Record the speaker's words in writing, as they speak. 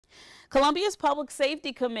Columbia's Public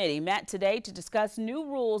Safety Committee met today to discuss new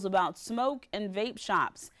rules about smoke and vape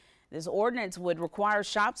shops. This ordinance would require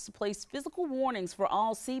shops to place physical warnings for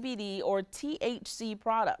all CBD or THC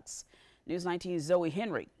products. News 19's Zoe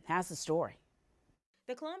Henry has the story.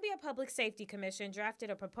 The Columbia Public Safety Commission drafted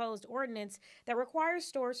a proposed ordinance that requires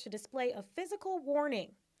stores to display a physical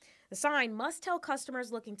warning. The sign must tell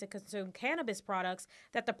customers looking to consume cannabis products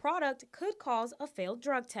that the product could cause a failed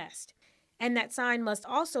drug test. And that sign must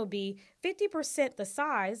also be 50% the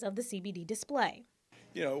size of the CBD display.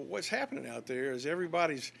 You know, what's happening out there is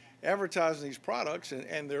everybody's advertising these products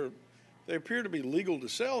and they appear to be legal to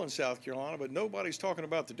sell in South Carolina, but nobody's talking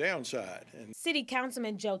about the downside. City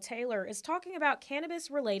Councilman Joe Taylor is talking about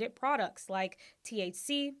cannabis-related products like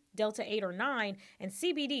THC, Delta 8 or 9, and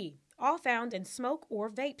CBD, all found in smoke or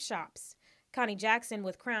vape shops. Connie Jackson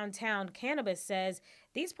with Crown Town Cannabis says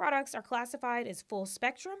these products are classified as full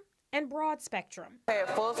spectrum and broad spectrum.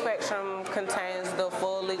 Full spectrum contains the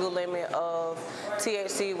full legal limit of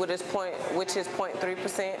THC, which is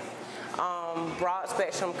 0.3%. Broad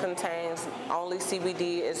spectrum contains only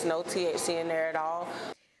CBD. It's no THC in there at all.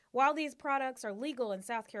 While these products are legal in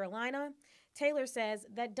South Carolina, Taylor says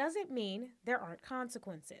that doesn't mean there aren't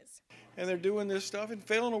consequences. And they're doing this stuff and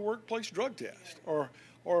failing a workplace drug test or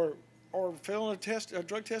failing a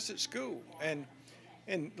drug test at school.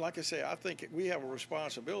 And like I say, I think we have a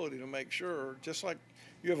responsibility to make sure, just like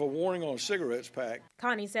you have a warning on a cigarettes pack.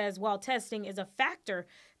 Connie says while testing is a factor,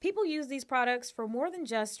 people use these products for more than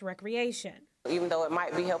just recreation. Even though it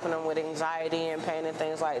might be helping them with anxiety and pain and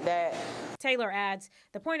things like that. Taylor adds,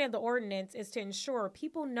 the point of the ordinance is to ensure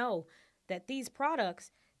people know that these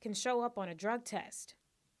products can show up on a drug test.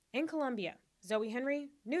 In Columbia, Zoe Henry,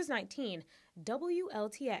 News 19,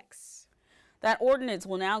 WLTX. That ordinance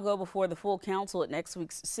will now go before the full council at next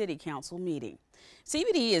week's city council meeting.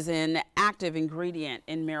 CBD is an active ingredient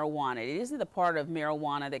in marijuana. It isn't the part of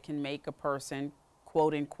marijuana that can make a person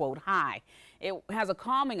quote unquote high. It has a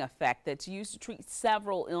calming effect that's used to treat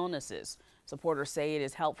several illnesses. Supporters say it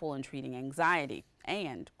is helpful in treating anxiety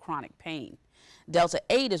and chronic pain. Delta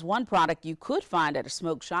 8 is one product you could find at a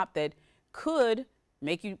smoke shop that could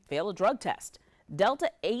make you fail a drug test.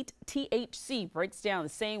 Delta 8 THC breaks down the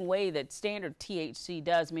same way that standard THC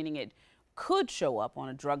does, meaning it could show up on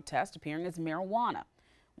a drug test appearing as marijuana.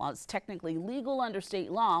 While it's technically legal under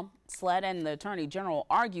state law, SLED and the Attorney General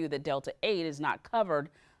argue that Delta 8 is not covered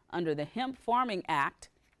under the Hemp Farming Act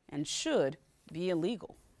and should be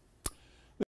illegal.